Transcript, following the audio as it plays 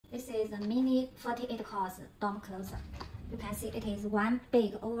is a mini 48 cores dome closer. You can see it is one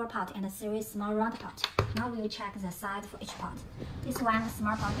big oval part and 3 small round part. Now we will check the size for each part. This one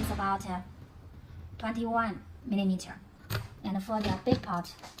small part is about 21 millimeter, and for the big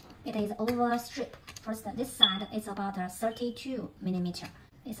part, it is oval strip. First, this side is about 32 millimeter.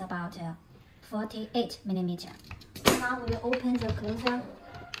 It's about 48 millimeter. Now we will open the closer.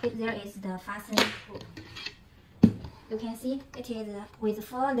 There is the fastening hook. You can see it is with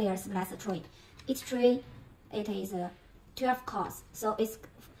 4 layers splice tray. Each tray, it is 12 cores, so its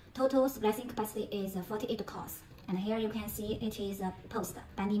total splicing capacity is 48 cores. And here you can see it is a post,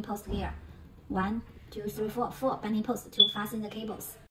 bending post here. 1, 2, 3, 4 bending posts to fasten the cables.